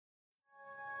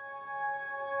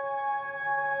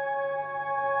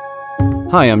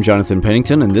Hi, I'm Jonathan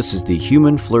Pennington, and this is the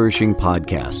Human Flourishing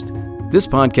Podcast. This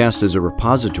podcast is a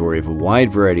repository of a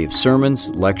wide variety of sermons,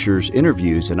 lectures,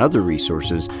 interviews, and other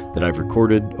resources that I've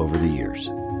recorded over the years.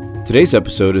 Today's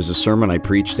episode is a sermon I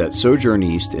preached at Sojourn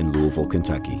East in Louisville,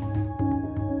 Kentucky.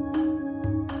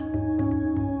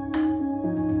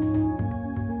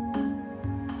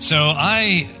 So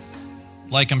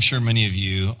like I'm sure many of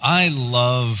you, I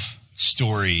love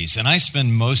stories, and I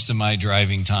spend most of my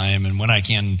driving time, and when I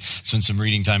can, spend some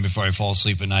reading time before I fall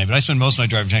asleep at night, but I spend most of my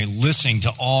driving time listening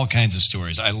to all kinds of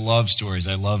stories. I love stories.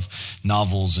 I love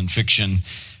novels and fiction.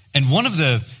 And one of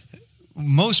the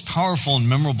most powerful and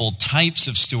memorable types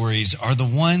of stories are the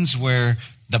ones where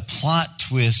the plot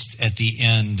twist at the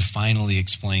end finally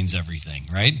explains everything,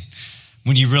 right?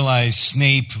 When you realize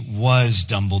Snape was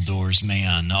Dumbledore's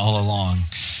man all along,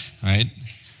 right?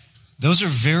 Those are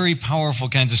very powerful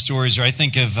kinds of stories. Or I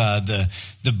think of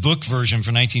the book version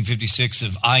from 1956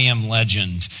 of I Am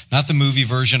Legend. Not the movie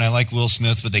version. I like Will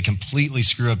Smith, but they completely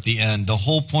screw up the end. The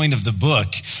whole point of the book,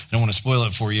 I don't want to spoil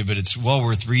it for you, but it's well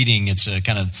worth reading. It's a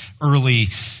kind of early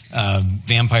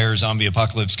vampire zombie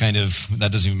apocalypse kind of,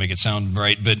 that doesn't even make it sound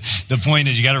right, but the point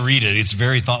is you got to read it. It's a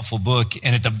very thoughtful book.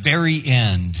 And at the very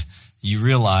end, you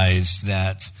realize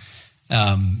that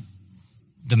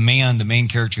the main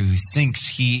character who thinks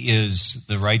he is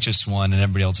the righteous one and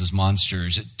everybody else is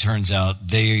monsters, it turns out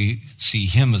they see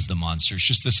him as the monster. It's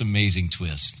just this amazing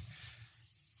twist.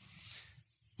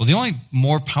 Well, the only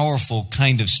more powerful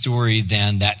kind of story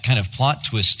than that kind of plot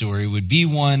twist story would be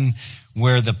one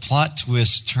where the plot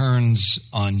twist turns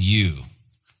on you.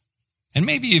 And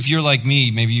maybe if you're like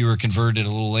me, maybe you were converted at a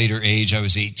little later age. I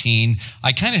was 18.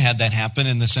 I kind of had that happen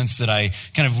in the sense that I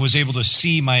kind of was able to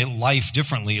see my life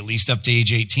differently, at least up to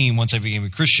age 18. Once I became a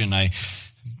Christian, I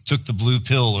took the blue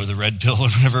pill or the red pill or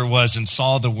whatever it was and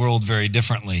saw the world very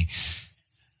differently.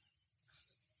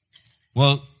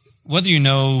 Well, whether you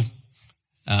know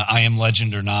I Am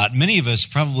Legend or not, many of us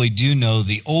probably do know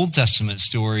the Old Testament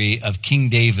story of King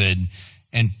David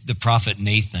and the prophet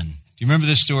Nathan. Do you remember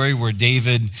this story where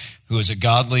David, who is a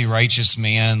godly, righteous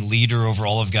man, leader over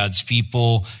all of God's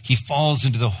people, he falls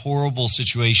into the horrible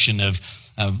situation of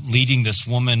leading this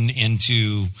woman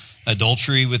into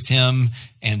adultery with him,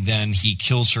 and then he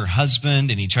kills her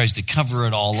husband, and he tries to cover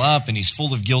it all up, and he's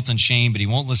full of guilt and shame, but he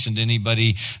won't listen to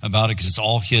anybody about it because it's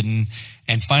all hidden.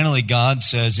 And finally, God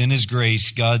says, in his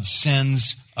grace, God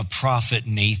sends a prophet,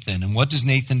 Nathan. And what does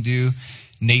Nathan do?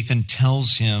 Nathan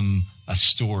tells him a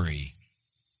story.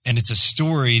 And it's a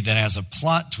story that has a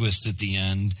plot twist at the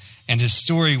end, and a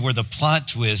story where the plot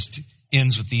twist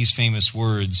ends with these famous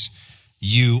words,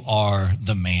 "You are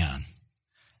the man."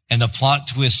 And the plot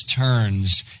twist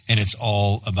turns, and it's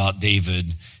all about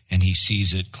David, and he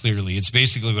sees it clearly. It's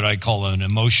basically what I call an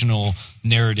emotional,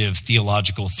 narrative,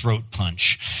 theological throat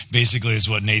punch, basically is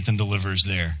what Nathan delivers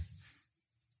there.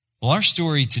 Well, our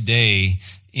story today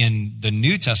in the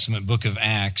New Testament book of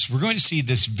Acts, we're going to see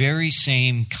this very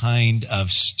same kind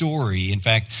of story. In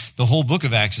fact, the whole book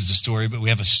of Acts is a story, but we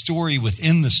have a story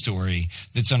within the story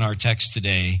that's in our text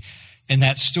today. And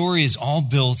that story is all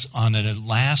built on a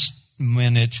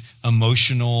last-minute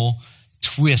emotional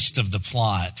twist of the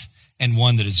plot, and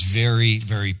one that is very,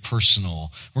 very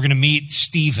personal. We're going to meet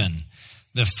Stephen,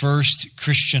 the first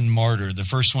Christian martyr, the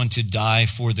first one to die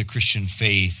for the Christian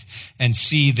faith, and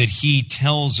see that he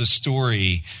tells a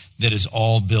story that is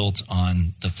all built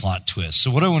on the plot twist.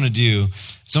 So what I want to do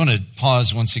is I want to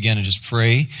pause once again and just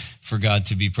pray for God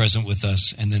to be present with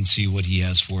us, and then see what he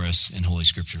has for us in Holy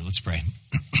Scripture. Let's pray.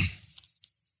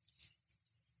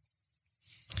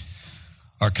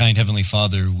 Our kind Heavenly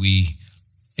Father, we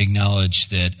acknowledge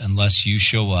that unless you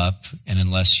show up and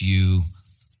unless you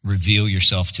reveal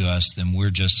yourself to us, then we're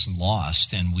just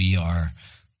lost, and we are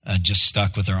just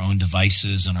stuck with our own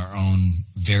devices and our own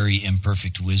very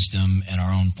imperfect wisdom and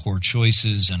our own poor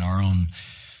choices and our own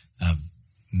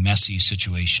messy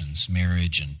situations,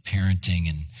 marriage and parenting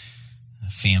and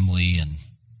family and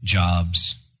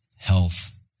jobs,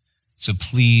 health. So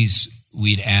please,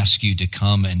 we'd ask you to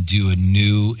come and do a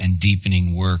new and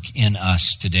deepening work in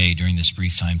us today during this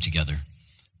brief time together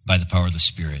by the power of the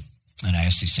Spirit. And I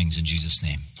ask these things in Jesus'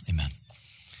 name. Amen.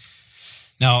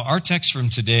 Now, our text for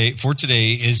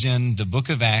today is in the book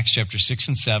of Acts, chapter 6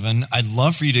 and 7. I'd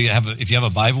love for you to if you have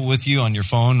a Bible with you on your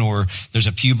phone, or there's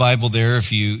a pew Bible there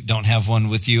if you don't have one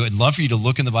with you, I'd love for you to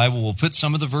look in the Bible. We'll put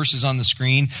some of the verses on the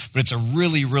screen, but it's a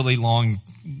really, really long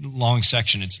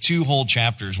section. It's 2 whole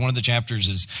chapters. One of the chapters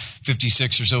is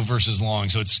 56 or so verses long,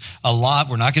 so it's a lot.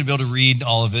 We're not going to be able to read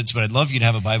all of it, but I'd love you to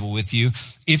have a Bible with you.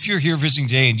 If you're here visiting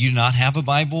today and you do not have a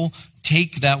Bible,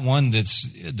 take that one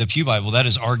that's the Pew Bible. That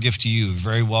is our gift to you.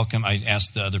 Very welcome. I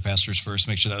asked the other pastors first,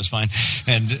 make sure that was fine.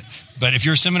 But if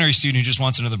you're a seminary student who just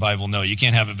wants another Bible, no, you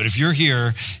can't have it. But if you're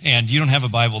here and you don't have a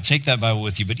Bible, take that Bible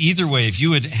with you. But either way, if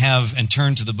you would have and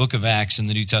turn to the book of Acts in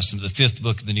the New Testament, the 5th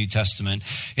book of the New Testament,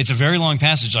 it's a very long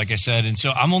passage, like I said. And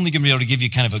so I'm only going to be able to give you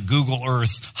kind of a Google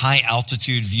Earth, high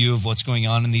altitude view of what's going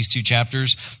on in these 2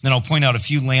 chapters. Then I'll point out a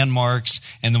few landmarks,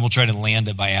 and then we'll try to land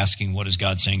it by asking, what is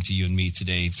God saying to you and me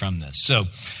today from this? So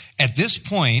at this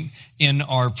point in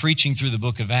our preaching through the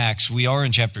book of Acts, we are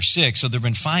in chapter 6. So there have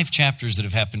been 5 chapters that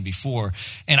have happened before.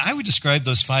 And I would describe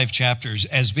those 5 chapters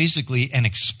as basically an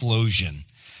explosion.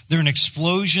 They're an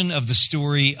explosion of the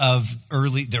story of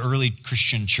the early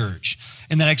Christian church.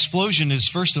 And that explosion is,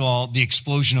 first of all, the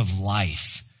explosion of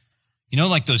life. You know,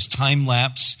 like those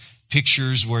time-lapse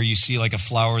pictures where you see like a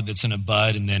flower that's in a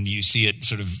bud and then you see it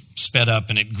sort of sped up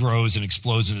and it grows and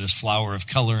explodes into this flower of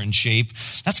color and shape.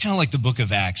 That's kind of like the book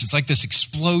of Acts. It's like this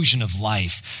explosion of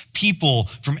life. People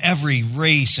from every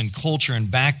race and culture and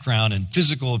background and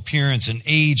physical appearance and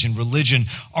age and religion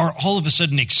are all of a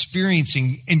sudden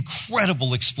experiencing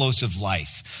incredible explosive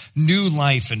life, new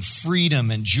life and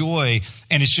freedom and joy.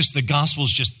 And it's just the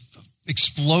gospel's just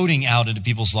exploding out into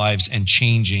people's lives and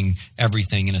changing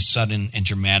everything in a sudden and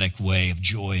dramatic way of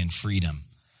joy and freedom.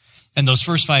 And those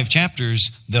first 5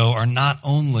 chapters, though, are not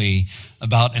only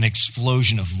about an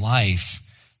explosion of life,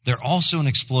 they're also an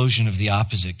explosion of the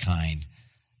opposite kind,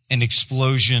 an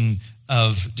explosion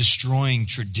of destroying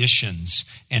traditions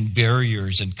and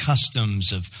barriers and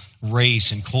customs of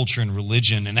race and culture and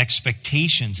religion and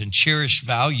expectations and cherished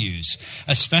values,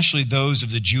 especially those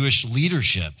of the Jewish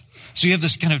leadership. So you have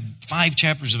this kind of 5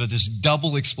 chapters of this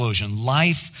double explosion,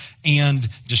 life and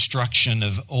destruction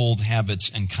of old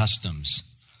habits and customs.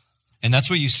 And that's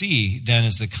what you see then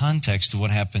as the context of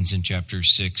what happens in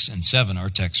chapters 6 and 7, our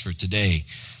text for today.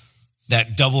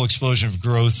 That double explosion of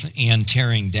growth and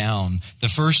tearing down. The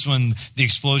first one, the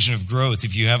explosion of growth.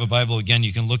 If you have a Bible, again,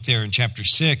 you can look there in chapter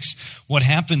 6. What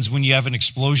happens when you have an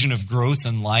explosion of growth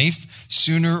in life?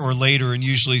 Sooner or later, and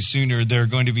usually sooner, there are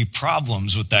going to be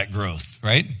problems with that growth,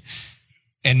 right?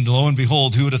 And lo and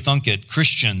behold, who would have thunk it?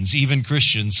 Christians, even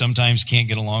Christians, sometimes can't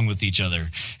get along with each other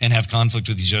and have conflict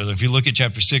with each other. If you look at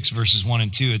chapter 6, verses 1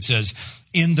 and 2, it says,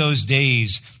 in those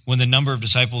days when the number of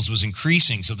disciples was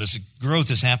increasing, so this growth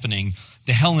is happening,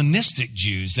 the Hellenistic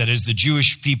Jews, that is the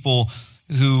Jewish people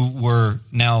who were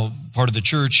now part of the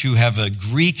church, who have a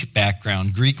Greek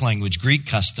background, Greek language, Greek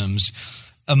customs,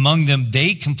 among them,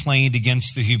 they complained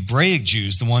against the Hebraic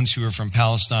Jews, the ones who were from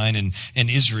Palestine and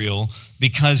Israel,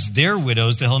 because their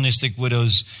widows, the Hellenistic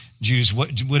Jews'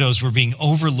 widows, were being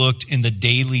overlooked in the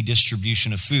daily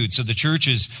distribution of food. So the church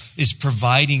is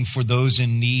providing for those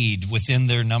in need within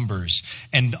their numbers.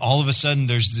 And all of a sudden,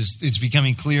 it's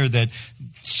becoming clear that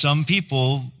some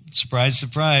people, surprise,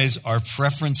 surprise, are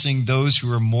preferencing those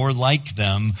who are more like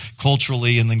them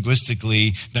culturally and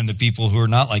linguistically than the people who are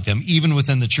not like them, even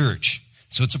within the church.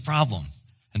 So it's a problem,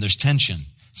 and there's tension.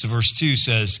 So verse 2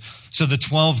 says, so the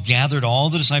 12 gathered all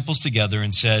the disciples together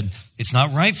and said, it's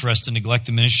not right for us to neglect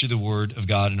the ministry of the word of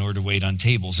God in order to wait on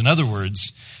tables. In other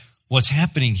words, what's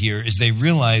happening here is they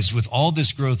realize with all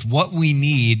this growth, what we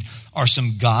need are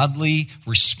some godly,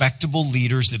 respectable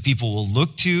leaders that people will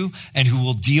look to and who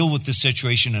will deal with the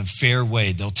situation in a fair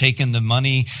way. They'll take in the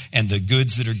money and the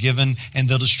goods that are given, and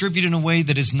they'll distribute in a way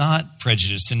that is not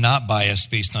prejudiced and not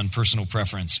biased based on personal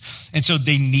preference. And so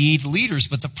they need leaders.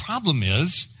 But the problem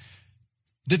is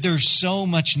that there's so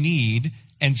much need,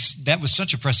 and that was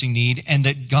such a pressing need, and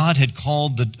that God had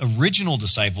called the original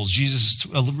disciples, Jesus'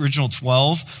 original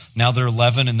 12, now they're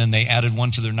 11, and then they added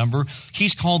one to their number.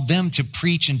 He's called them to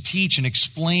preach and teach and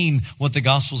explain what the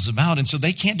gospel is about, and so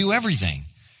they can't do everything.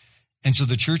 And so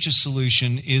the church's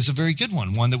solution is a very good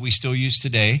one that we still use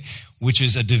today, which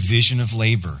is a division of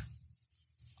labor.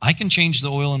 I can change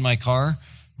the oil in my car,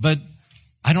 but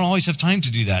I don't always have time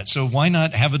to do that. So why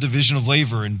not have a division of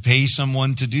labor and pay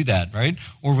someone to do that, right?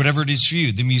 Or whatever it is for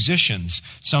you. The musicians,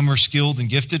 some are skilled and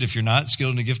gifted. If you're not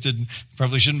skilled and gifted,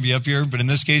 probably shouldn't be up here. But in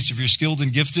this case, if you're skilled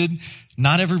and gifted,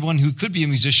 not everyone who could be a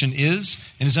musician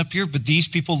is and is up here, but these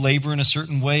people labor in a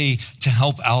certain way to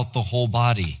help out the whole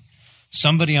body.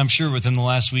 Somebody, I'm sure, within the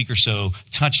last week or so,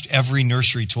 touched every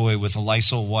nursery toy with a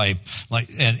Lysol wipe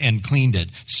and cleaned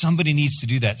it. Somebody needs to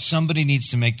do that. Somebody needs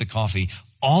to make the coffee.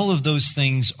 All of those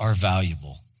things are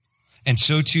valuable. And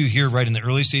so too here, right in the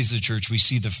early stages of the church, we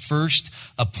see the first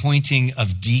appointing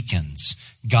of deacons,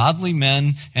 godly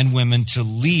men and women to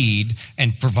lead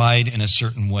and provide in a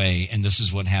certain way. And this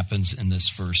is what happens in this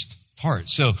first part.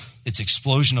 So it's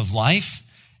explosion of life,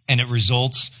 and it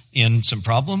results in some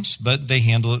problems, but they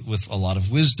handle it with a lot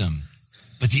of wisdom.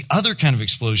 But the other kind of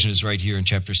explosion is right here in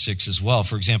chapter 6 as well.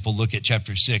 For example, look at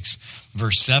chapter 6,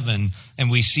 verse 7, and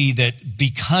we see that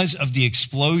because of the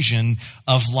explosion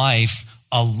of life,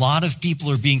 a lot of people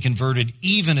are being converted.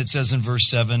 Even, it says in verse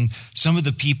 7, some of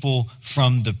the people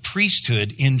from the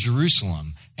priesthood in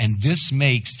Jerusalem. And this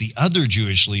makes the other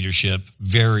Jewish leadership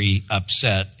very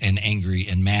upset and angry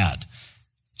and mad.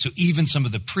 So even some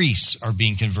of the priests are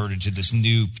being converted to this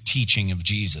new teaching of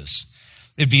Jesus.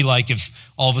 It'd be like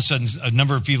if all of a sudden a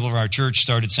number of people of our church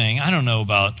started saying, I don't know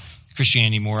about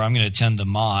Christianity anymore, I'm going to attend the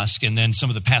mosque. And then some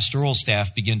of the pastoral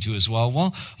staff begin to as well.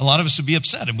 Well, a lot of us would be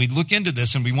upset, and we'd look into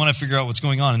this and we want to figure out what's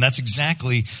going on. And that's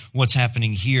exactly what's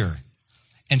happening here.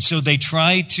 And so they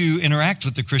try to interact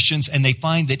with the Christians, and they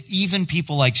find that even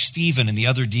people like Stephen and the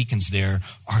other deacons there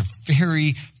are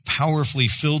very powerfully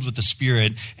filled with the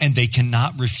Spirit, and they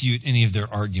cannot refute any of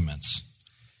their arguments.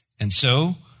 And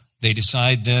so they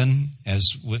decide then,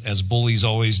 as bullies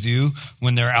always do,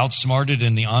 when they're outsmarted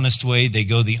in the honest way, they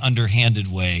go the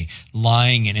underhanded way,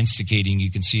 lying and instigating, you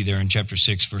can see there in chapter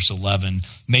 6, verse 11,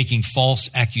 making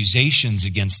false accusations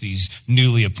against these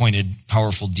newly appointed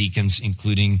powerful deacons,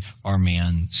 including our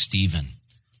man Stephen.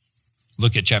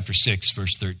 Look at chapter 6,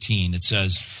 verse 13. It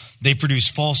says, they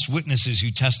produced false witnesses who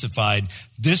testified,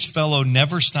 this fellow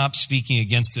never stopped speaking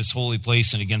against this holy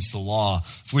place and against the law.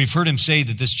 For we've heard him say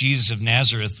that this Jesus of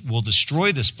Nazareth will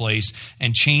destroy this place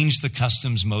and change the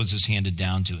customs Moses handed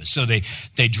down to us. So they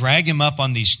drag him up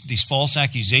on these false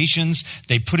accusations.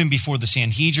 They put him before the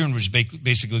Sanhedrin, which is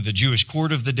basically the Jewish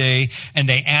court of the day. And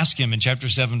they ask him in chapter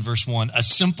 7, verse 1, a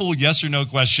simple yes or no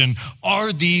question,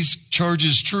 are these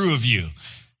charges true of you?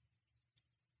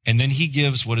 And then he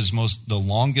gives what is the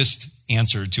longest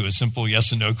answer to a simple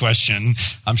yes and no question.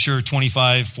 I'm sure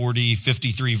 25, 40,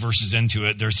 53 verses into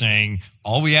it, they're saying,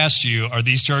 all we asked you, are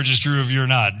these charges true of you or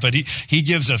not? But he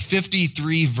gives a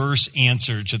 53 verse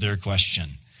answer to their question.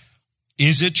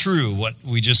 Is it true what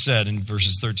we just said in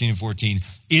verses 13 and 14?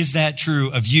 Is that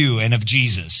true of you and of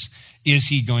Jesus? Is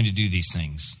he going to do these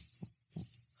things?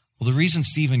 Well, the reason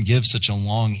Stephen gives such a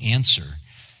long answer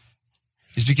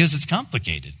is because it's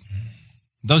complicated.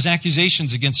 Those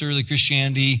accusations against early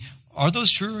Christianity, are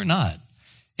those true or not?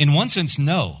 In one sense,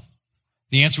 no.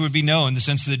 The answer would be no, in the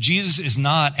sense that Jesus is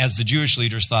not, as the Jewish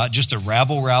leaders thought, just a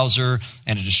rabble-rouser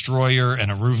and a destroyer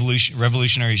and a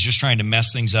revolutionary who's just trying to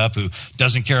mess things up, who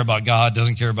doesn't care about God,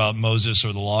 doesn't care about Moses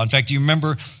or the law. In fact, do you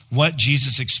remember what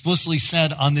Jesus explicitly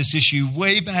said on this issue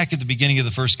way back at the beginning of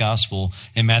the first gospel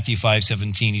in Matthew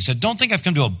 5:17? He said, don't think I've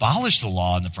come to abolish the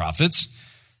law and the prophets.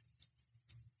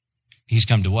 He's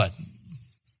come to what?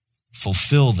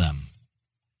 Fulfill them.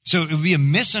 So it would be a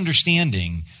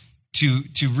misunderstanding to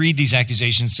read these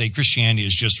accusations and say Christianity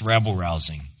is just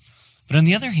rabble-rousing. But on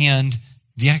the other hand,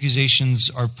 the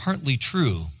accusations are partly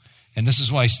true. And this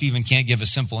is why Stephen can't give a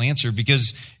simple answer,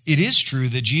 because it is true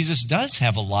that Jesus does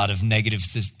have a lot of negative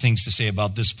things to say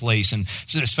about this place, and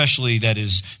especially that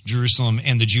is Jerusalem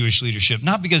and the Jewish leadership.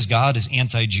 Not because God is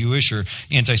anti-Jewish or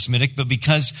anti-Semitic, but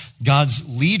because God's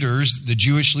leaders, the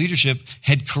Jewish leadership,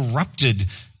 had corrupted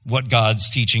what God's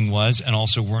teaching was and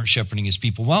also weren't shepherding his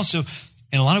people well. So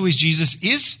in a lot of ways, Jesus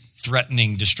is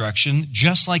threatening destruction,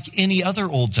 just like any other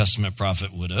Old Testament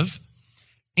prophet would have.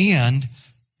 And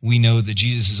we know that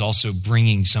Jesus is also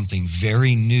bringing something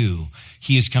very new.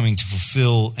 He is coming to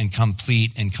fulfill and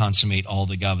complete and consummate all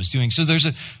that God was doing. So there's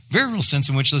a very real sense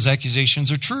in which those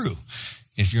accusations are true,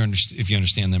 if you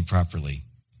understand them properly.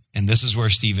 And this is where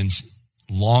Stephen's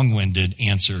long-winded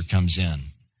answer comes in.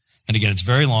 And again, it's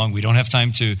very long. We don't have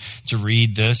time to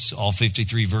read this, all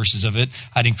 53 verses of it.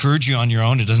 I'd encourage you on your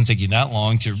own. It doesn't take you that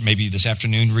long to maybe this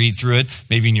afternoon read through it.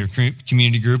 Maybe in your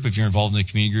community group, if you're involved in a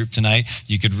community group tonight,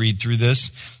 you could read through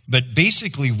this. But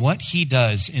basically what he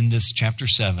does in this chapter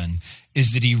 7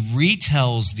 is that he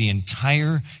retells the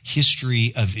entire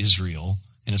history of Israel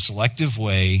in a selective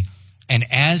way. And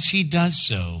as he does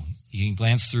so, you can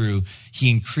glance through,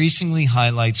 he increasingly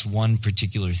highlights one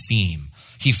particular theme.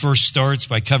 He first starts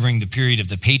by covering the period of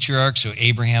the patriarchs, so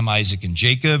Abraham, Isaac, and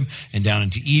Jacob, and down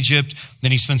into Egypt.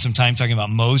 Then he spends some time talking about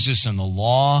Moses and the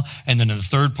law. And then in the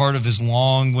third part of his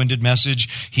long-winded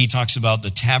message, he talks about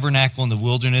the tabernacle in the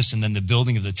wilderness and then the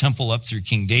building of the temple up through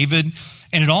King David.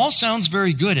 And it all sounds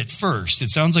very good at first.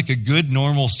 It sounds like a good,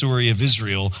 normal story of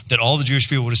Israel that all the Jewish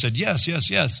people would have said, yes,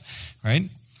 yes, yes, right?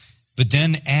 But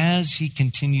then as he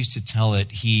continues to tell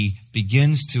it, he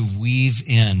begins to weave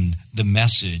in the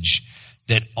message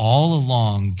that all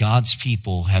along God's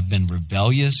people have been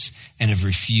rebellious and have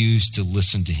refused to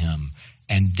listen to him.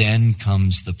 And then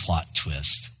comes the plot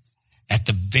twist. At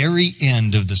the very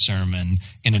end of the sermon,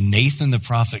 in a Nathan the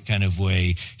prophet kind of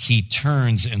way, he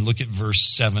turns and look at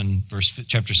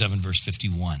chapter 7, verse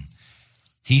 51.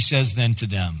 He says then to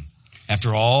them,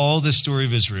 after all this story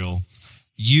of Israel,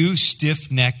 you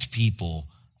stiff-necked people,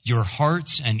 your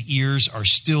hearts and ears are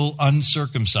still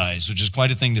uncircumcised, which is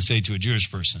quite a thing to say to a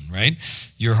Jewish person, right?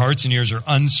 Your hearts and ears are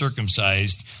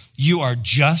uncircumcised. You are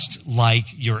just like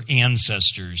your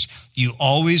ancestors. You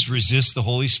always resist the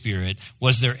Holy Spirit.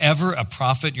 Was there ever a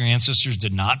prophet your ancestors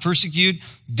did not persecute?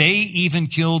 They even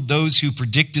killed those who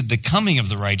predicted the coming of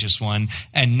the righteous one,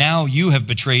 and now you have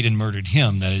betrayed and murdered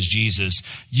him, that is Jesus.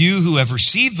 You who have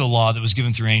received the law that was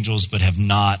given through angels, but have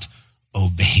not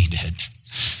obeyed it.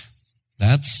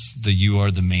 That's the you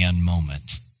are the man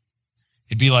moment.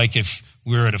 It'd be like if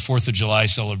we were at a 4th of July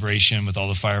celebration with all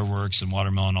the fireworks and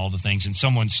watermelon, all the things, and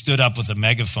someone stood up with a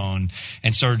megaphone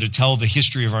and started to tell the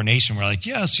history of our nation. We're like,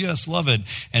 yes, yes, love it.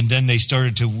 And then they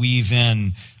started to weave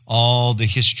in all the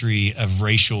history of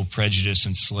racial prejudice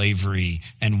and slavery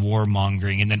and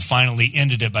warmongering, and then finally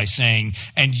ended it by saying,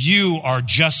 and you are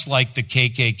just like the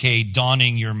KKK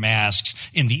donning your masks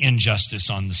in the injustice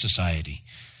on the society.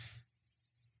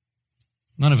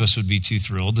 None of us would be too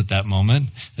thrilled at that moment,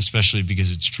 especially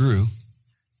because it's true.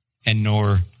 And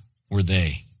nor were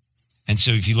they. And so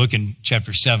if you look in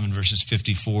chapter 7, verses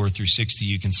 54 through 60,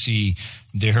 you can see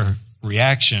their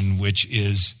reaction, which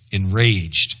is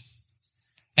enraged.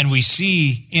 And we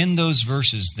see in those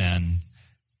verses then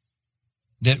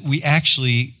that we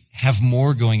actually have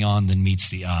more going on than meets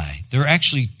the eye. There are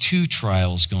actually 2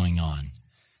 trials going on.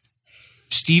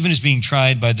 Stephen is being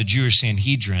tried by the Jewish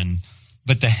Sanhedrin,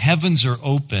 but the heavens are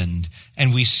opened,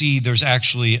 and we see there's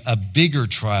actually a bigger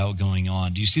trial going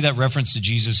on. Do you see that reference to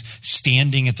Jesus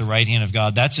standing at the right hand of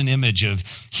God? That's an image of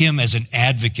him as an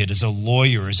advocate, as a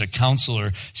lawyer, as a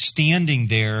counselor, standing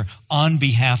there on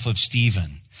behalf of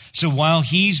Stephen. So while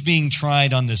he's being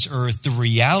tried on this earth, the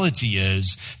reality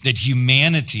is that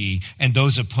humanity and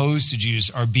those opposed to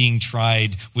Jesus are being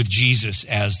tried with Jesus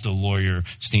as the lawyer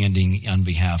standing on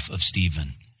behalf of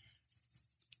Stephen.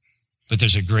 But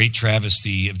there's a great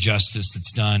travesty of justice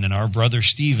that's done, and our brother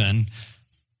Stephen,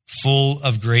 full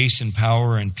of grace and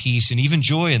power and peace and even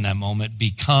joy in that moment,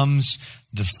 becomes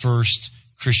the first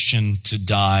Christian to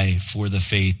die for the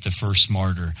faith, the first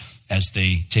martyr, as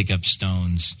they take up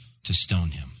stones to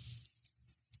stone him.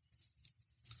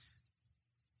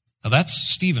 Now that's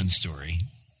Stephen's story.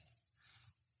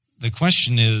 The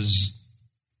question is,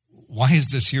 why is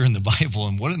this here in the Bible,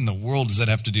 and what in the world does that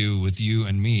have to do with you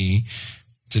and me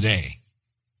today?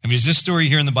 I mean, is this story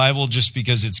here in the Bible just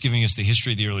because it's giving us the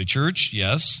history of the early church?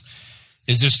 Yes.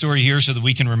 Is this story here so that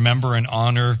we can remember and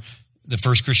honor the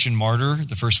first Christian martyr,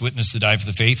 the first witness to die for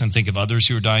the faith, and think of others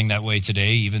who are dying that way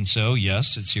today? Even so,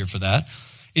 yes, it's here for that.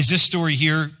 Is this story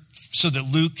here so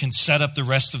that Luke can set up the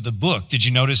rest of the book? Did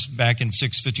you notice back in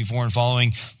 654 and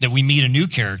following that we meet a new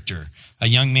character, a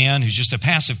young man who's just a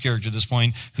passive character at this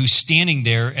point, who's standing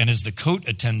there and is the coat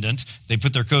attendant. They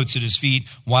put their coats at his feet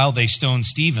while they stone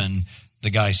Stephen. The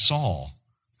guy Saul,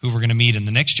 who we're going to meet in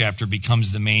the next chapter,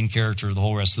 becomes the main character of the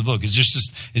whole rest of the book. Is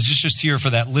this just here for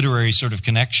that literary sort of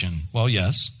connection? Well,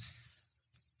 yes.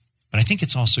 But I think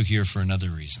it's also here for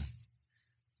another reason.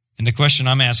 And the question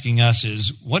I'm asking us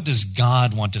is, what does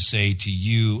God want to say to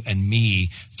you and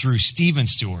me through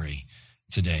Stephen's story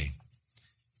today?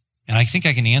 And I think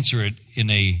I can answer it in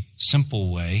a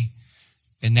simple way,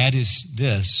 and that is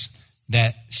this,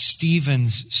 that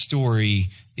Stephen's story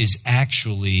is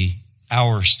actually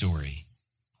our story,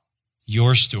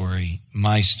 your story,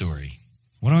 my story.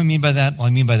 What do I mean by that? Well, I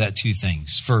mean by that 2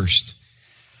 things. First,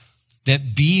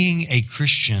 that being a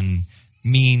Christian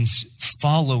means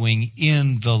following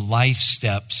in the life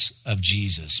steps of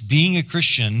Jesus. Being a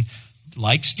Christian,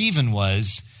 like Stephen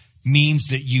was, means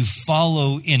that you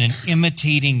follow in an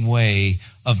imitating way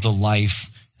of the life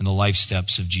and the life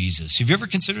steps of Jesus. Have you ever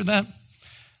considered that?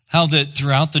 How that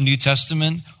throughout the New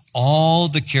Testament, all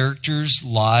the characters'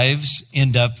 lives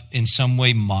end up in some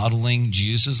way modeling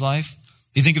Jesus' life?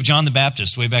 You think of John the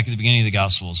Baptist way back at the beginning of the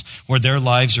Gospels, where their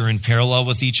lives are in parallel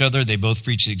with each other. They both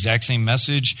preach the exact same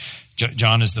message.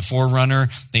 John is the forerunner.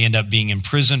 They end up being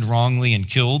imprisoned wrongly and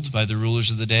killed by the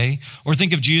rulers of the day. Or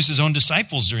think of Jesus' own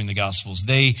disciples during the Gospels.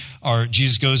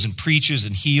 Jesus goes and preaches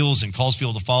and heals and calls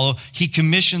people to follow. He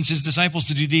commissions his disciples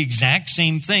to do the exact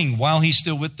same thing while he's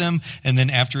still with them and then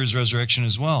after his resurrection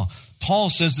as well. Paul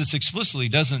says this explicitly,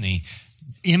 doesn't he?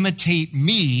 Imitate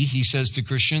me, he says to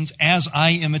Christians, as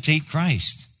I imitate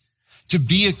Christ. To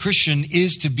be a Christian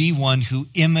is to be one who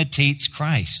imitates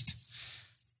Christ.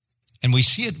 And we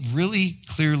see it really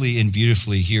clearly and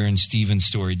beautifully here in Stephen's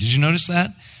story. Did you notice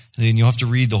that? And you'll have to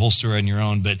read the whole story on your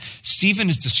own. But Stephen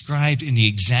is described in the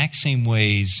exact same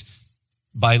ways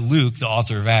by Luke, the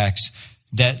author of Acts,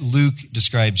 that Luke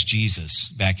describes Jesus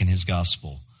back in his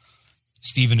gospel.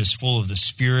 Stephen is full of the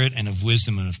Spirit and of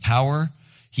wisdom and of power.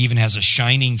 He even has a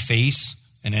shining face,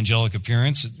 an angelic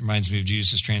appearance. It reminds me of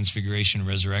Jesus' transfiguration and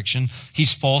resurrection.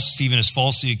 Stephen is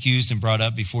falsely accused and brought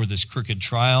up before this crooked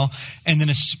trial. And then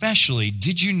especially,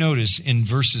 did you notice in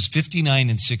verses 59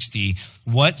 and 60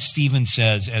 what Stephen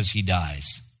says as he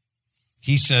dies?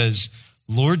 He says,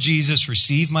 Lord Jesus,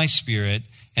 receive my spirit,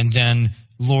 and then,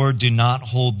 Lord, do not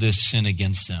hold this sin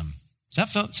against them.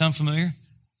 Does that sound familiar?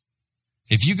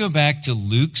 If you go back to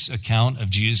Luke's account of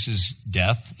Jesus'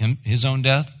 death, his own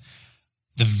death,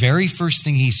 the very first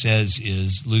thing he says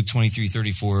is, Luke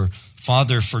 23:34,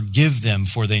 Father, forgive them,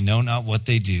 for they know not what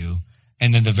they do.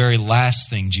 And then the very last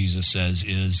thing Jesus says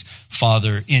is,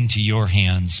 Father, into your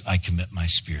hands I commit my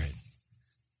spirit.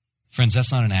 Friends,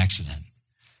 that's not an accident.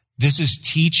 This is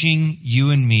teaching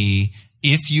you and me,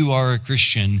 if you are a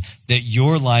Christian, that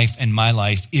your life and my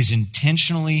life is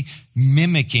intentionally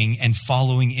mimicking and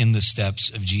following in the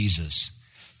steps of Jesus.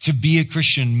 To be a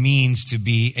Christian means to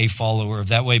be a follower of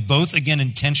that way, both, again,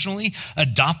 intentionally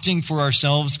adopting for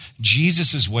ourselves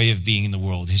Jesus' way of being in the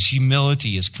world, his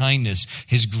humility, his kindness,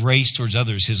 his grace towards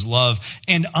others, his love,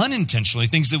 and unintentionally,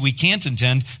 things that we can't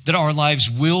intend, that our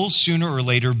lives will sooner or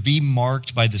later be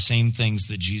marked by the same things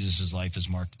that Jesus' life is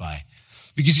marked by.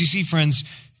 Because you see, friends,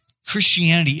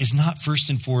 Christianity is not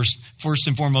first and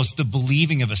foremost the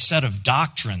believing of a set of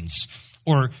doctrines,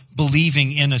 or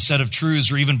believing in a set of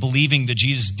truths, or even believing that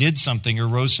Jesus did something or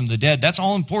rose from the dead. That's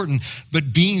all important.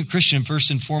 But being a Christian,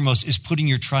 first and foremost, is putting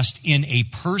your trust in a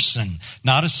person,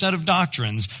 not a set of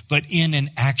doctrines, but in an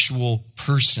actual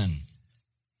person.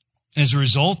 And as a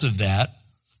result of that,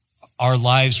 our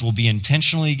lives will be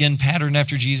intentionally, again, patterned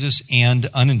after Jesus, and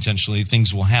unintentionally,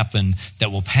 things will happen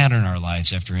that will pattern our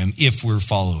lives after him if we're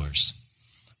followers.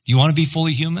 Do you want to be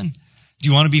fully human? Do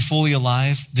you want to be fully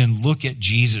alive? Then look at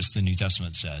Jesus, the New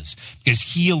Testament says, because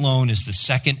he alone is the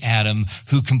second Adam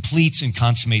who completes and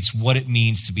consummates what it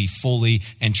means to be fully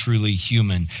and truly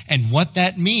human. And what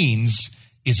that means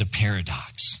is a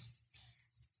paradox.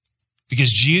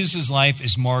 Because Jesus' life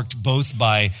is marked both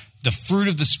by the fruit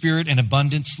of the Spirit and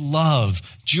abundance,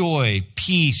 love, joy,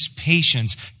 peace,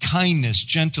 patience, kindness,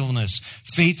 gentleness,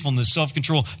 faithfulness,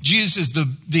 self-control. Jesus is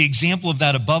the example of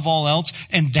that above all else.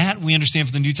 And that, we understand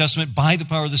from the New Testament, by the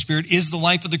power of the Spirit, is the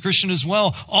life of the Christian as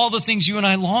well. All the things you and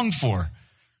I long for.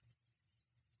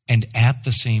 And at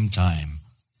the same time,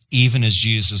 even as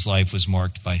Jesus' life was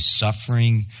marked by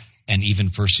suffering and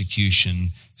even persecution,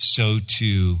 so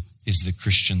too is the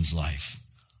Christian's life.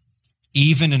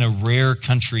 Even in a rare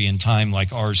country and time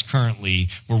like ours currently,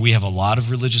 where we have a lot of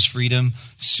religious freedom,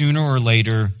 sooner or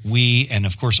later, we, and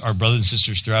of course our brothers and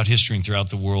sisters throughout history and throughout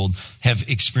the world, have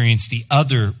experienced the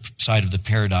other side of the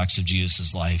paradox of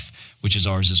Jesus' life, which is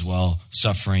ours as well,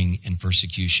 suffering and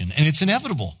persecution. And it's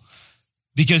inevitable.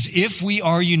 Because if we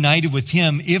are united with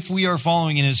him, if we are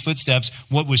following in his footsteps,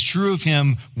 what was true of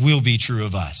him will be true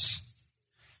of us.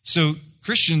 So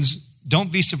Christians,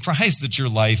 don't be surprised that your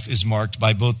life is marked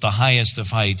by both the highest of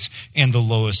heights and the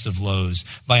lowest of lows,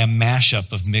 by a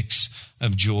mashup of mix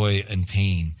of joy and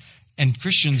pain. And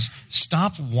Christians,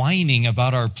 stop whining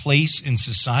about our place in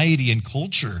society and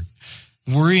culture,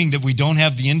 worrying that we don't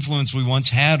have the influence we once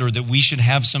had, or that we should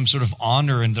have some sort of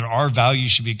honor and that our values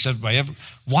should be accepted by everyone.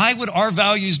 Why would our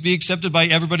values be accepted by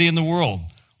everybody in the world?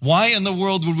 Why in the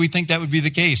world would we think that would be the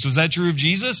case? Was that true of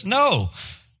Jesus? No.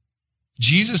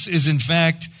 Jesus is, in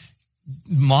fact,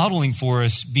 modeling for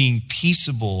us being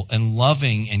peaceable and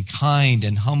loving and kind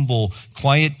and humble,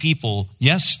 quiet people.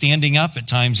 Yes, standing up at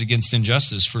times against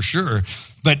injustice, for sure,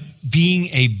 but being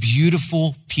a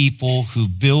beautiful people who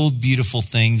build beautiful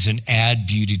things and add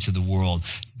beauty to the world.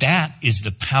 That is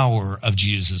the power of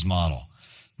Jesus' model.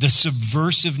 The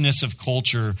subversiveness of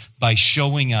culture by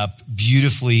showing up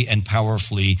beautifully and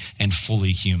powerfully and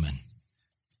fully human,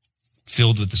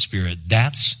 filled with the Spirit.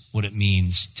 That's what it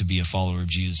means to be a follower of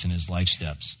Jesus in his life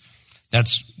steps.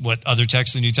 That's what other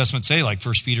texts in the New Testament say, like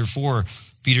 1 Peter 4.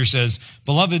 Peter says,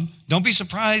 Beloved, don't be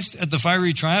surprised at the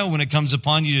fiery trial when it comes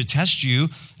upon you to test you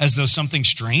as though something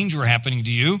strange were happening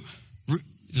to you.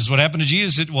 This is what happened to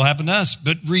Jesus. It will happen to us.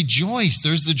 But rejoice.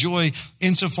 There's the joy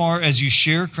insofar as you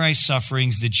share Christ's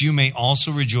sufferings, that you may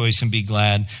also rejoice and be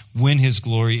glad when his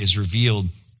glory is revealed.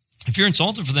 If you're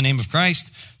insulted for the name of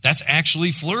Christ, that's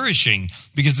actually flourishing,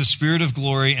 because the Spirit of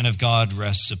glory and of God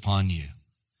rests upon you.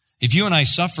 If you and I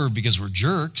suffer because we're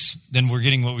jerks, then we're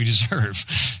getting what we deserve.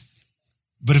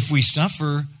 But if we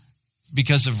suffer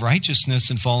because of righteousness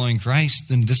and following Christ,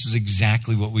 then this is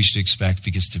exactly what we should expect,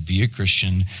 because to be a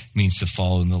Christian means to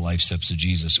follow in the life steps of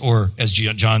Jesus. Or as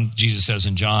Jesus says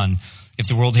in John, if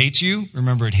the world hates you,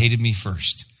 remember it hated me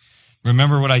first.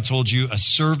 Remember what I told you, a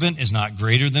servant is not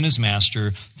greater than his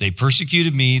master. They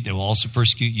persecuted me, they will also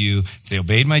persecute you. If they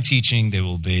obeyed my teaching, they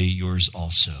will obey yours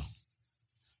also.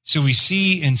 So we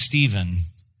see in Stephen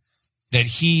that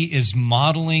he is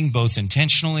modeling both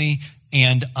intentionally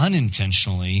and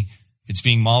unintentionally, it's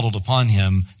being modeled upon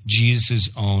him, Jesus'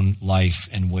 own life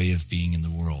and way of being in the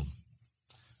world.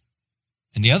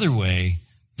 And the other way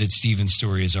that Stephen's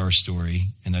story is our story,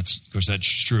 and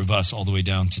that's true of us all the way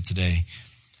down to today,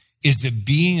 is that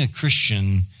being a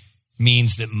Christian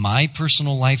means that my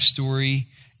personal life story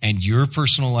and your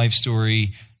personal life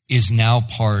story is now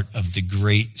part of the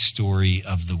great story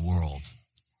of the world.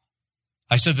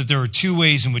 I said that there are two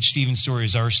ways in which Stephen's story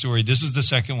is our story. This is the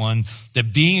second one,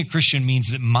 that being a Christian means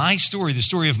that my story, the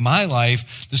story of my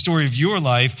life, the story of your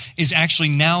life, is actually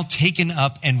now taken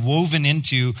up and woven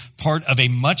into part of a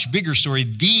much bigger story,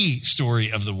 the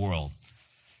story of the world.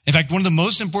 In fact, one of the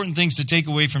most important things to take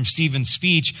away from Stephen's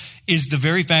speech is the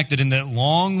very fact that in that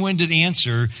long-winded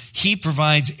answer, he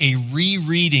provides a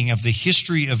rereading of the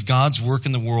history of God's work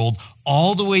in the world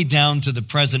all the way down to the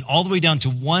present, all the way down to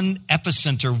one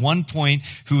epicenter, one point,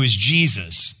 who is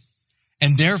Jesus.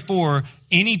 And therefore,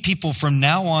 any people from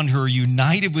now on who are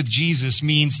united with Jesus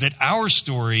means that our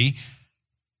story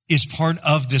is part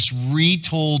of this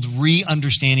retold,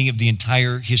 re-understanding of the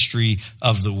entire history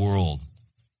of the world.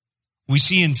 We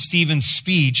see in Stephen's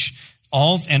speech,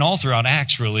 all throughout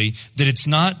Acts really, that it's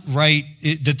not right,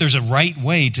 that there's a right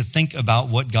way to think about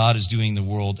what God is doing in the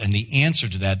world. And the answer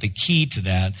to that, the key to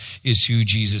that, is who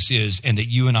Jesus is, and that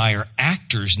you and I are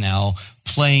actors now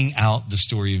playing out the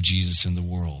story of Jesus in the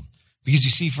world. Because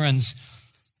you see, friends,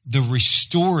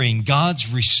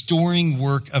 God's restoring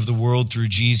work of the world through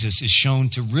Jesus is shown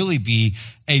to really be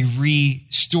a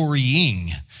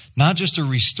restorying. Not just a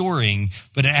restoring,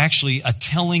 but actually a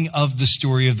telling of the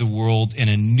story of the world in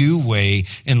a new way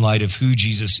in light of who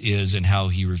Jesus is and how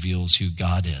he reveals who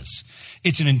God is.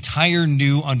 It's an entire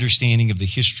new understanding of the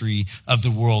history of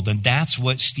the world. And that's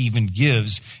what Stephen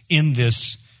gives in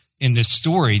this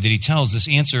story that he tells,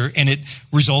 this answer. And it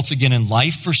results again in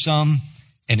life for some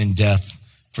and in death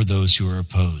for those who are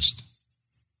opposed.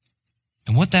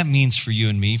 And what that means for you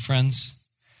and me, friends,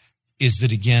 is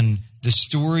that again, the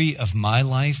story of my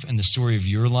life and the story of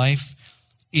your life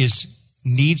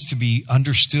needs to be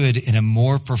understood in a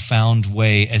more profound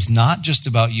way as not just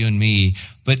about you and me,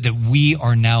 but that we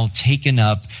are now taken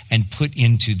up and put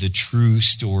into the true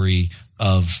story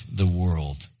of the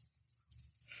world.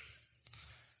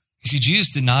 You see,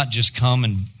 Jesus did not just come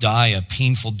and die a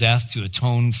painful death to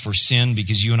atone for sin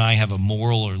because you and I have a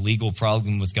moral or legal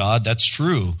problem with God. That's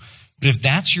true. But if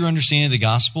that's your understanding of the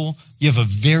gospel, you have a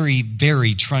very,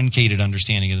 very truncated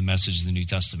understanding of the message of the New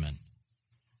Testament.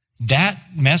 That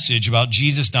message about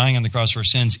Jesus dying on the cross for our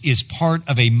sins is part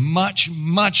of a much,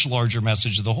 much larger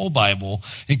message of the whole Bible,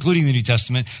 including the New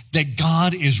Testament, that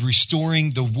God is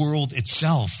restoring the world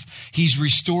itself. He's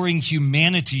restoring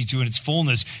humanity to its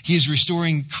fullness. He is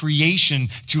restoring creation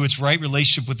to its right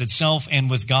relationship with itself and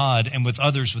with God and with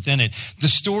others within it. The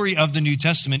story of the New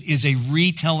Testament is a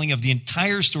retelling of the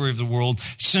entire story of the world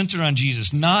centered on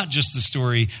Jesus, not just the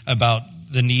story about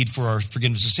the need for our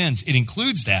forgiveness of sins. It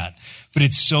includes that, but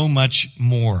it's so much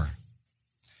more.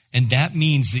 And that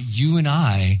means that you and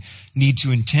I need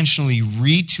to intentionally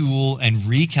retool and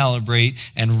recalibrate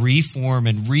and reform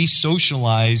and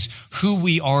re-socialize who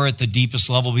we are at the deepest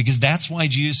level, because that's why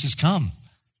Jesus has come.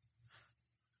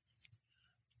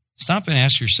 Stop and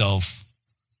ask yourself,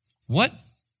 what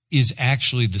is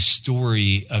actually the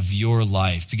story of your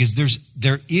life? Because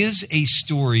there is a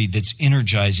story that's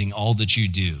energizing all that you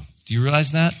do. Do you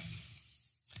realize that?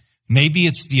 Maybe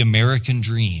it's the American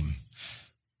dream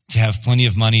to have plenty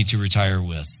of money to retire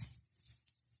with,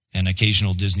 an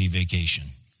occasional Disney vacation,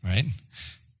 right?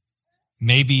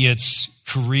 Maybe it's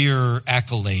career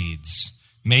accolades.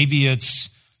 Maybe it's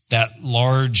that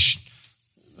large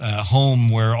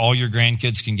home where all your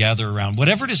grandkids can gather around.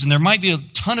 Whatever it is, and there might be a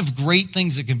ton of great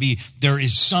things that can be, there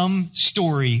is some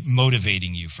story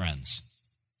motivating you, friends.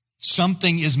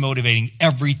 Something is motivating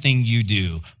everything you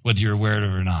do, whether you're aware of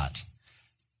it or not.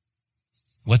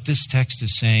 What this text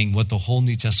is saying, what the whole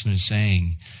New Testament is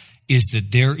saying, is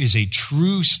that there is a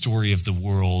true story of the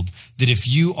world that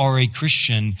if you are a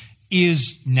Christian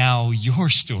is now your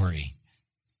story.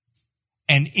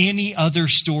 And any other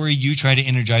story you try to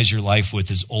energize your life with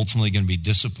is ultimately going to be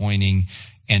disappointing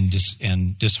and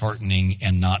disheartening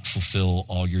and not fulfill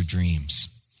all your dreams.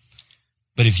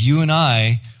 But if you and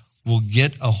I will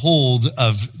get a hold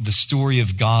of the story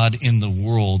of God in the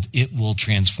world, it will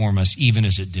transform us, even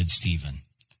as it did Stephen.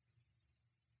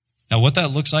 Now, what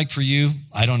that looks like for you,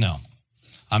 I don't know.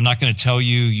 I'm not going to tell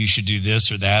you should do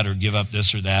this or that or give up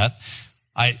this or that.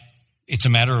 It's a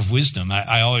matter of wisdom.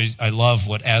 I love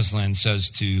what Aslan says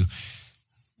to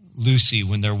Lucy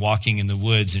when they're walking in the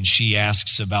woods and she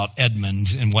asks about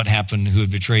Edmund and what happened, who had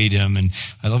betrayed him. And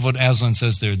I love what Aslan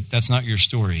says there. That's not your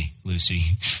story, Lucy.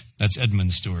 That's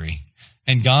Edmund's story.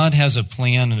 And God has a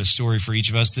plan and a story for each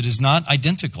of us that is not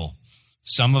identical.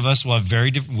 Some of us will have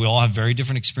we all have very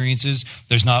different experiences.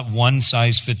 There's not one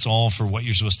size fits all for what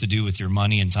you're supposed to do with your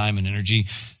money and time and energy.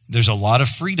 There's a lot of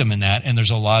freedom in that, and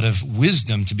there's a lot of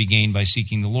wisdom to be gained by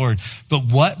seeking the Lord. But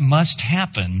what must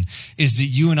happen is that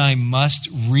you and I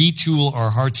must retool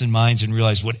our hearts and minds and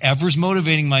realize whatever's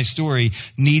motivating my story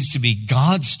needs to be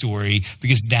God's story,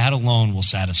 because that alone will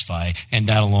satisfy, and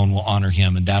that alone will honor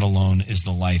him, and that alone is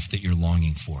the life that you're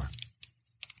longing for.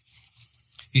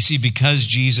 You see, because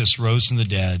Jesus rose from the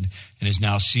dead and is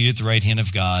now seated at the right hand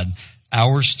of God,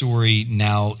 our story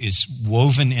now is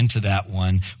woven into that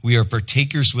one. We are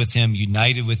partakers with him,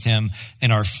 united with him,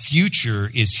 and our future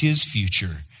is his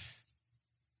future.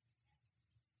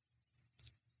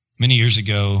 Many years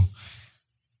ago,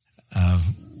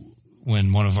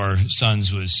 when one of our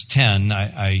sons was 10,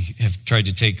 I have tried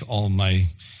to take all of my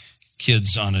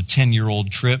kids on a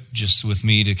 10-year-old trip just with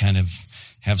me to kind of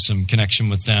have some connection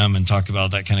with them and talk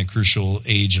about that kind of crucial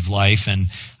age of life. And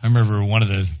I remember one of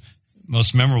the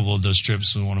most memorable of those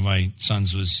trips, when one of my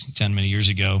sons was 10 many years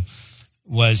ago,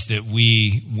 was that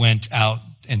we went out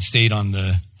and stayed on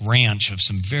the ranch of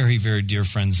some very, very dear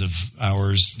friends of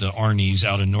ours, the Arneys,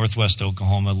 out in northwest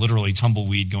Oklahoma, literally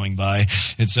tumbleweed going by,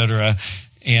 etc.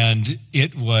 And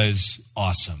it was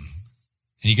awesome.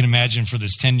 And you can imagine for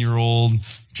this 10-year-old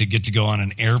to get to go on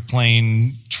an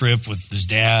airplane trip with his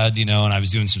dad, and I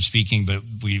was doing some speaking, but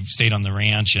we stayed on the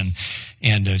ranch, and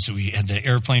so we had the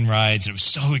airplane rides, and it was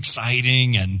so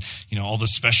exciting, and all the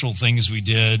special things we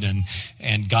did,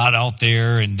 and got out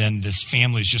there, and then this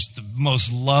family is just the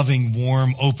most loving,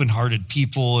 warm, open-hearted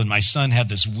people, and my son had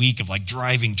this week of like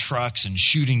driving trucks and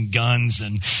shooting guns,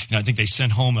 and I think they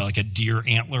sent home like a deer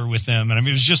antler with them, and I mean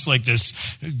it was just like this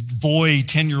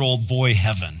 10-year-old boy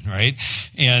heaven, right?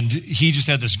 And he just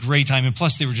had this great time, and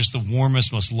plus they were just the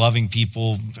warmest, most loving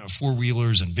people,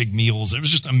 four-wheelers and big meals. It was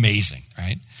just amazing,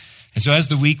 right? And so as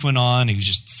the week went on, he was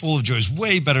just full of joy. It was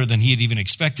way better than he had even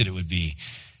expected it would be.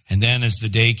 And then as the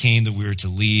day came that we were to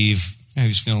leave, he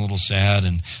was feeling a little sad,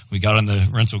 and we got on the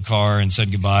rental car and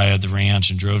said goodbye at the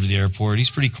ranch and drove to the airport. He's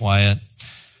pretty quiet,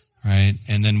 right?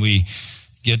 And then we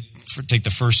take the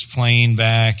first plane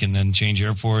back and then change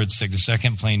airports, take the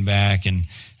second plane back,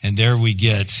 and there we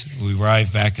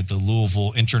arrive back at the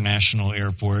Louisville International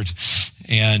Airport,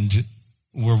 and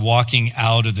we're walking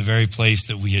out of the very place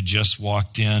that we had just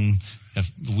walked in a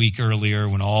week earlier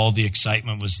when all the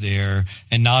excitement was there.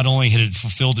 And not only had it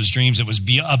fulfilled his dreams, it was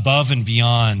above and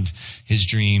beyond his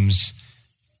dreams,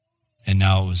 and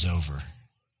now it was over.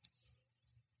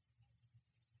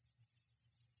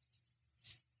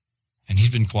 And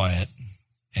he's been quiet,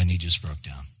 and he just broke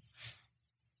down.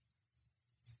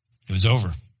 It was over.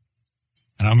 And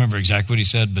I don't remember exactly what he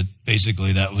said, but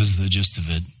basically that was the gist of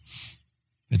it.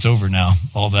 It's over now,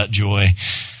 all that joy.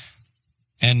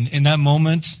 And in that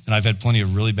moment, and I've had plenty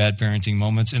of really bad parenting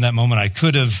moments, in that moment I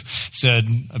could have said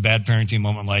a bad parenting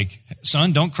moment like,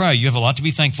 son, don't cry, you have a lot to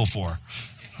be thankful for,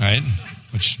 right?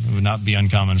 Which would not be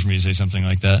uncommon for me to say something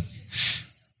like that.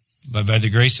 But by the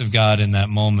grace of God in that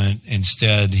moment,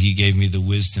 instead, he gave me the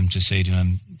wisdom to say to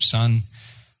him, son,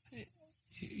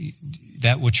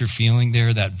 that what you're feeling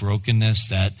there, that brokenness,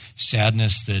 that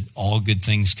sadness, that all good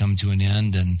things come to an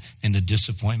end, and the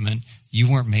disappointment,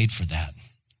 you weren't made for that.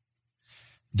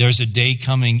 There's a day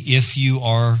coming, if you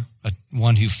are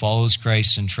one who follows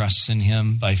Christ and trusts in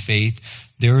him by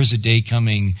faith, there is a day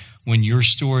coming when your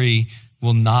story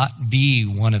will not be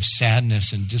one of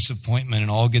sadness and disappointment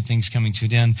and all good things coming to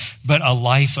an end, but a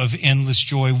life of endless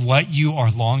joy, what you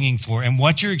are longing for. And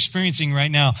what you're experiencing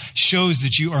right now shows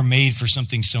that you are made for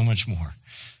something so much more.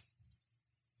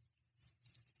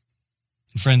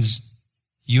 And friends,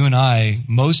 you and I,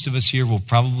 most of us here will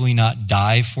probably not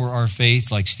die for our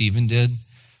faith like Stephen did,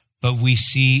 but we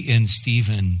see in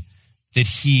Stephen that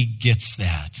he gets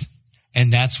that. And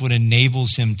that's what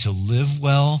enables him to live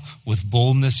well with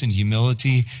boldness and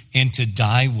humility and to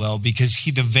die well, because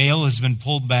the veil has been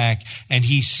pulled back and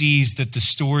he sees that the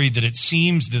story that it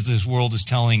seems that this world is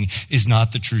telling is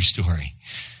not the true story.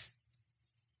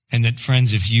 And that,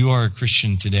 friends, if you are a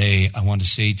Christian today, I want to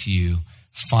say to you,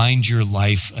 find your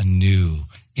life anew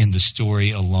in the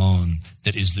story alone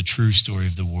that is the true story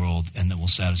of the world and that will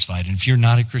satisfy it. And if you're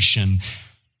not a Christian,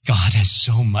 God has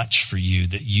so much for you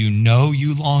that you know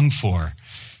you long for,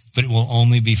 but it will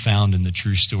only be found in the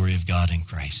true story of God in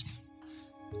Christ.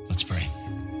 Let's pray.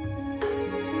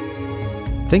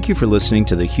 Thank you for listening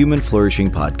to the Human Flourishing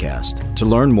Podcast. To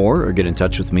learn more or get in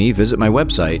touch with me, visit my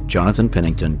website,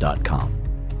 jonathanpennington.com.